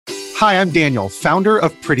Hi, I'm Daniel, founder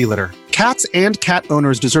of Pretty Litter. Cats and cat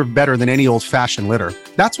owners deserve better than any old-fashioned litter.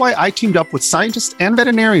 That's why I teamed up with scientists and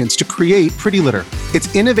veterinarians to create Pretty Litter.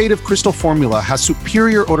 Its innovative crystal formula has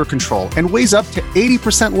superior odor control and weighs up to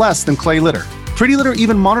 80% less than clay litter. Pretty Litter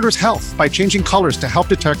even monitors health by changing colors to help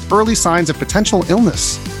detect early signs of potential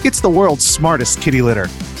illness. It's the world's smartest kitty litter.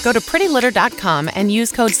 Go to prettylitter.com and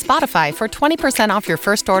use code SPOTIFY for 20% off your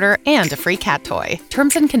first order and a free cat toy.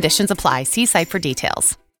 Terms and conditions apply. See site for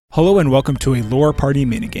details. Hello and welcome to a Lore Party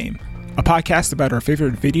minigame, a podcast about our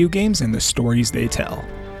favorite video games and the stories they tell.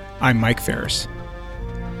 I'm Mike Ferris.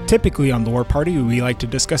 Typically on Lore Party, we like to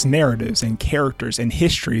discuss narratives and characters and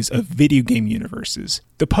histories of video game universes.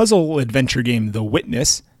 The puzzle adventure game The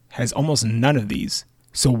Witness has almost none of these.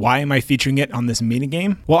 So why am I featuring it on this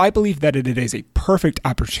minigame? Well, I believe that it is a perfect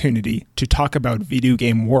opportunity to talk about video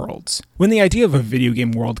game worlds. When the idea of a video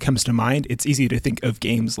game world comes to mind, it's easy to think of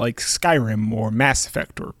games like Skyrim or Mass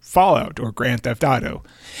Effect or Fallout or Grand Theft Auto.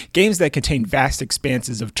 Games that contain vast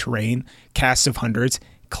expanses of terrain, casts of hundreds,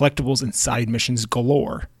 collectibles and side missions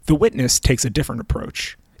galore. The Witness takes a different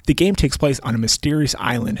approach. The game takes place on a mysterious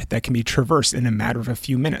island that can be traversed in a matter of a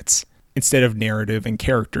few minutes. Instead of narrative and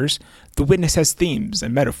characters, The Witness has themes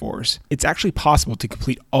and metaphors. It's actually possible to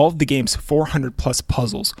complete all of the game's 400 plus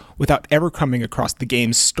puzzles without ever coming across the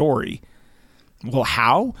game's story. Well,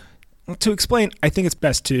 how? Well, to explain, I think it's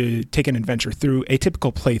best to take an adventure through a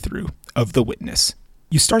typical playthrough of The Witness.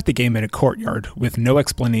 You start the game in a courtyard with no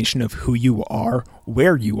explanation of who you are,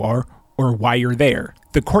 where you are, or why you're there.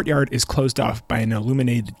 The courtyard is closed off by an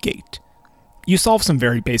illuminated gate. You solve some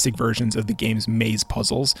very basic versions of the game's maze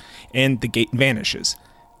puzzles, and the gate vanishes.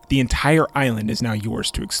 The entire island is now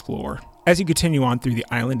yours to explore. As you continue on through the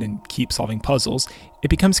island and keep solving puzzles, it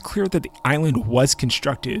becomes clear that the island was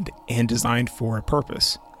constructed and designed for a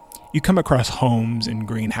purpose. You come across homes and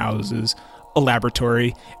greenhouses, a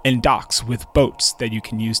laboratory, and docks with boats that you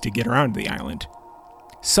can use to get around the island.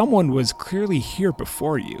 Someone was clearly here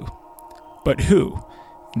before you. But who?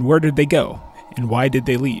 And where did they go? And why did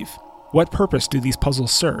they leave? What purpose do these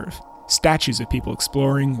puzzles serve? Statues of people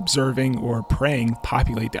exploring, observing, or praying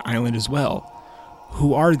populate the island as well.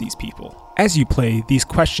 Who are these people? As you play, these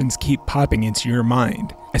questions keep popping into your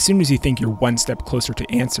mind. As soon as you think you're one step closer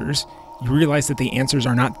to answers, you realize that the answers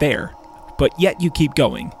are not there. But yet you keep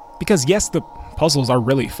going. Because yes, the puzzles are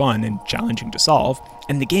really fun and challenging to solve,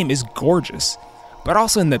 and the game is gorgeous. But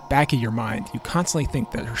also in the back of your mind, you constantly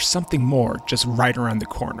think that there's something more just right around the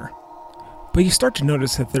corner. But you start to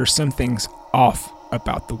notice that there's some things off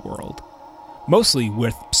about the world. Mostly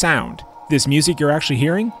with sound. This music you're actually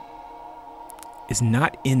hearing is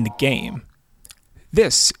not in the game.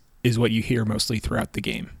 This is what you hear mostly throughout the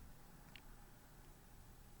game.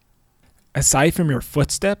 Aside from your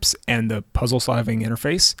footsteps and the puzzle-solving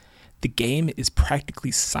interface, the game is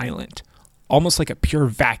practically silent, almost like a pure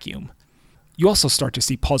vacuum. You also start to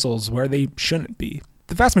see puzzles where they shouldn't be.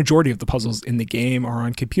 The vast majority of the puzzles in the game are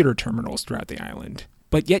on computer terminals throughout the island,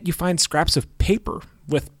 but yet you find scraps of paper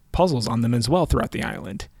with puzzles on them as well throughout the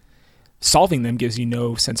island. Solving them gives you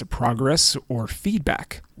no sense of progress or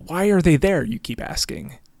feedback. Why are they there, you keep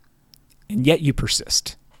asking? And yet you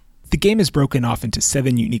persist. The game is broken off into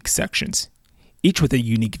 7 unique sections, each with a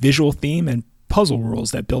unique visual theme and puzzle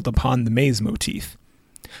rules that build upon the maze motif.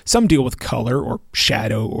 Some deal with color or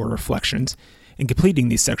shadow or reflections, and completing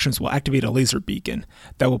these sections will activate a laser beacon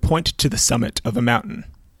that will point to the summit of a mountain.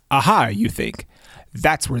 Aha, you think.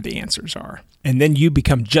 That's where the answers are. And then you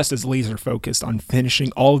become just as laser focused on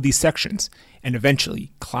finishing all of these sections and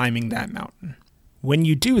eventually climbing that mountain. When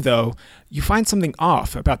you do, though, you find something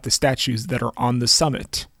off about the statues that are on the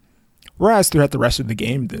summit. Whereas throughout the rest of the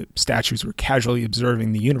game, the statues were casually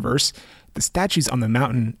observing the universe, the statues on the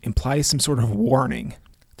mountain imply some sort of warning.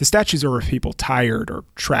 The statues are of people tired or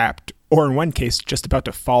trapped, or in one case, just about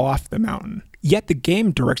to fall off the mountain. Yet the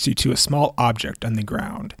game directs you to a small object on the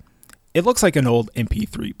ground. It looks like an old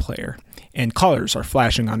MP3 player, and colors are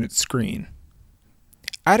flashing on its screen.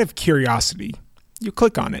 Out of curiosity, you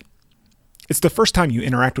click on it. It's the first time you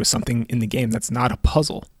interact with something in the game that's not a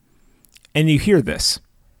puzzle. And you hear this.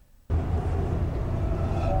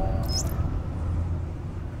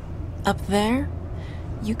 Up there,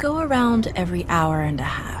 you go around every hour and a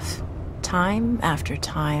half, time after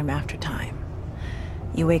time after time.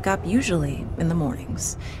 You wake up usually in the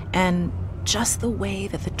mornings, and just the way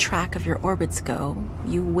that the track of your orbits go,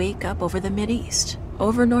 you wake up over the Mideast,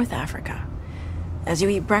 over North Africa. As you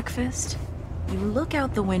eat breakfast, you look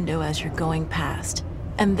out the window as you're going past,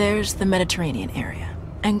 and there's the Mediterranean area,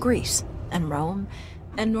 and Greece, and Rome,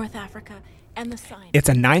 and North Africa, And the sign. It's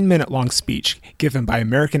a 9-minute-long speech given by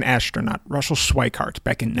American astronaut Russell Schweickart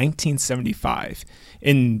back in 1975,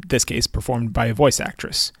 in this case performed by a voice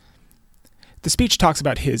actress. The speech talks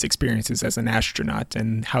about his experiences as an astronaut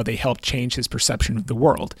and how they helped change his perception of the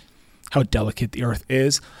world, how delicate the Earth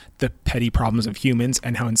is, the petty problems of humans,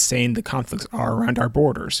 and how insane the conflicts are around our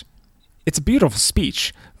borders. It's a beautiful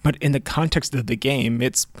speech, but in the context of the game,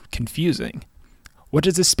 it's confusing. What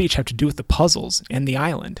does this speech have to do with the puzzles and the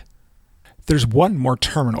island? There's one more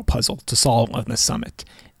terminal puzzle to solve on the summit,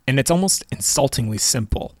 and it's almost insultingly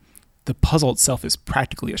simple. The puzzle itself is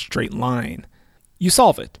practically a straight line. You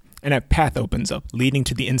solve it, and a path opens up, leading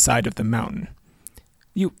to the inside of the mountain.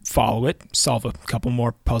 You follow it, solve a couple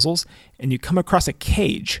more puzzles, and you come across a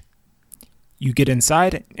cage. You get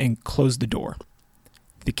inside and close the door.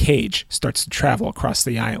 The cage starts to travel across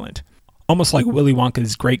the island, almost like Willy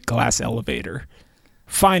Wonka's great glass elevator.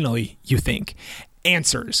 Finally, you think,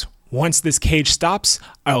 answers. Once this cage stops,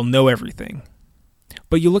 I'll know everything.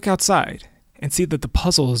 But you look outside and see that the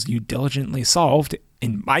puzzles you diligently solved,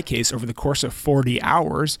 in my case over the course of 40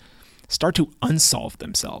 hours, start to unsolve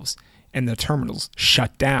themselves, and the terminals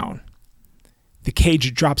shut down. The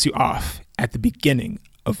cage drops you off at the beginning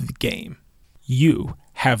of the game. You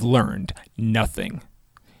have learned nothing.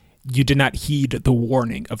 You did not heed the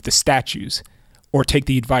warning of the statues, or take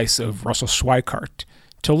the advice of Russell Schweickart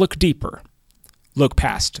to look deeper, look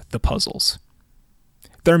past the puzzles.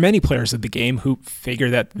 There are many players of the game who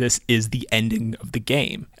figure that this is the ending of the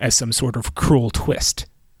game as some sort of cruel twist.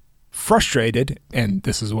 Frustrated, and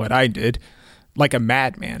this is what I did, like a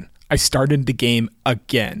madman, I started the game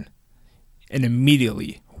again and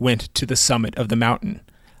immediately went to the summit of the mountain.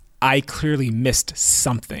 I clearly missed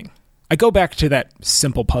something. I go back to that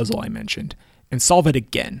simple puzzle I mentioned and solve it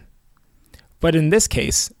again. But in this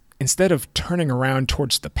case, instead of turning around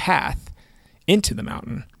towards the path into the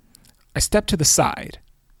mountain, I step to the side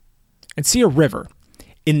and see a river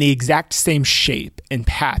in the exact same shape and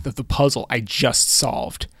path of the puzzle I just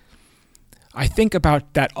solved. I think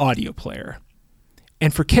about that audio player,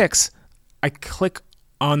 and for kicks, I click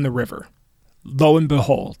on the river. Lo and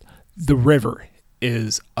behold, the river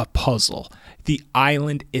is a puzzle. The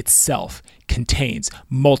island itself contains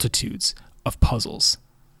multitudes of puzzles.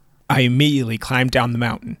 I immediately climb down the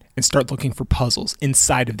mountain and start looking for puzzles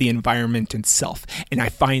inside of the environment itself, and I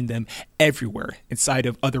find them everywhere inside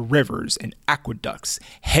of other rivers and aqueducts,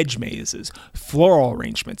 hedge mazes, floral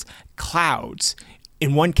arrangements, clouds.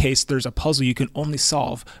 In one case, there's a puzzle you can only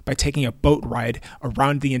solve by taking a boat ride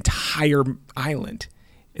around the entire island.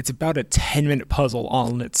 It's about a 10-minute puzzle all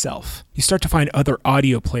in itself. You start to find other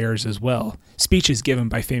audio players as well, speeches given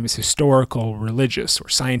by famous historical, religious, or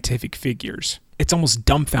scientific figures. It's almost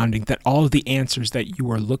dumbfounding that all of the answers that you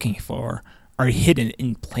are looking for are hidden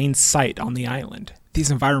in plain sight on the island. These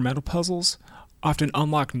environmental puzzles often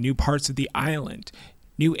unlock new parts of the island,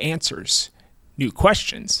 new answers, new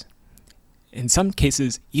questions. In some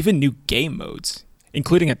cases, even new game modes,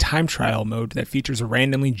 including a time trial mode that features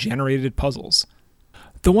randomly generated puzzles.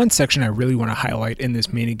 The one section I really want to highlight in this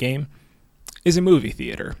minigame is a movie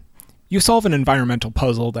theater. You solve an environmental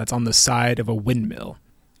puzzle that's on the side of a windmill,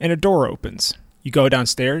 and a door opens. You go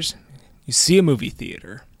downstairs, you see a movie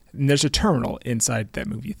theater, and there's a terminal inside that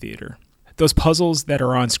movie theater. Those puzzles that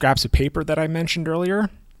are on scraps of paper that I mentioned earlier,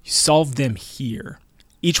 you solve them here.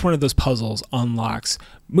 Each one of those puzzles unlocks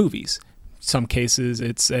movies. Some cases,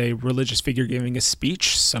 it's a religious figure giving a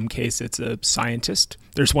speech. Some cases, it's a scientist.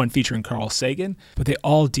 There's one featuring Carl Sagan. But they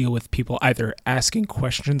all deal with people either asking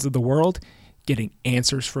questions of the world, getting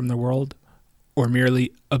answers from the world, or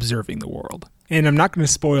merely observing the world. And I'm not going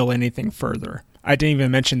to spoil anything further. I didn't even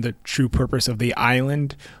mention the true purpose of the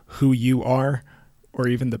island, who you are, or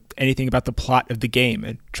even anything about the plot of the game.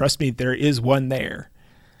 And trust me, there is one there.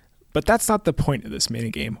 But that's not the point of this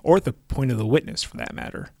minigame, or the point of The Witness for that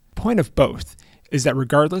matter. The point of both is that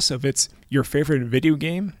regardless of it's your favorite video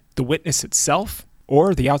game, The Witness itself,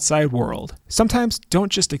 or the outside world, sometimes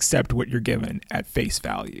don't just accept what you're given at face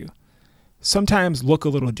value. Sometimes look a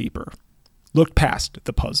little deeper. Look past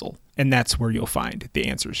the puzzle, and that's where you'll find the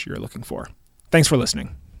answers you're looking for. Thanks for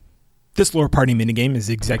listening. This Lore Party minigame is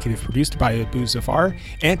executive produced by Abu Zafar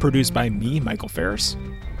and produced by me, Michael Ferris.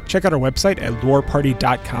 Check out our website at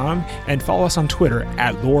loreparty.com and follow us on Twitter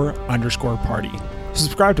at lore_party.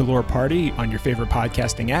 Subscribe to Lore Party on your favorite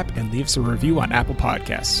podcasting app and leave us a review on Apple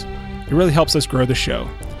Podcasts. It really helps us grow the show.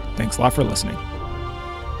 Thanks a lot for listening.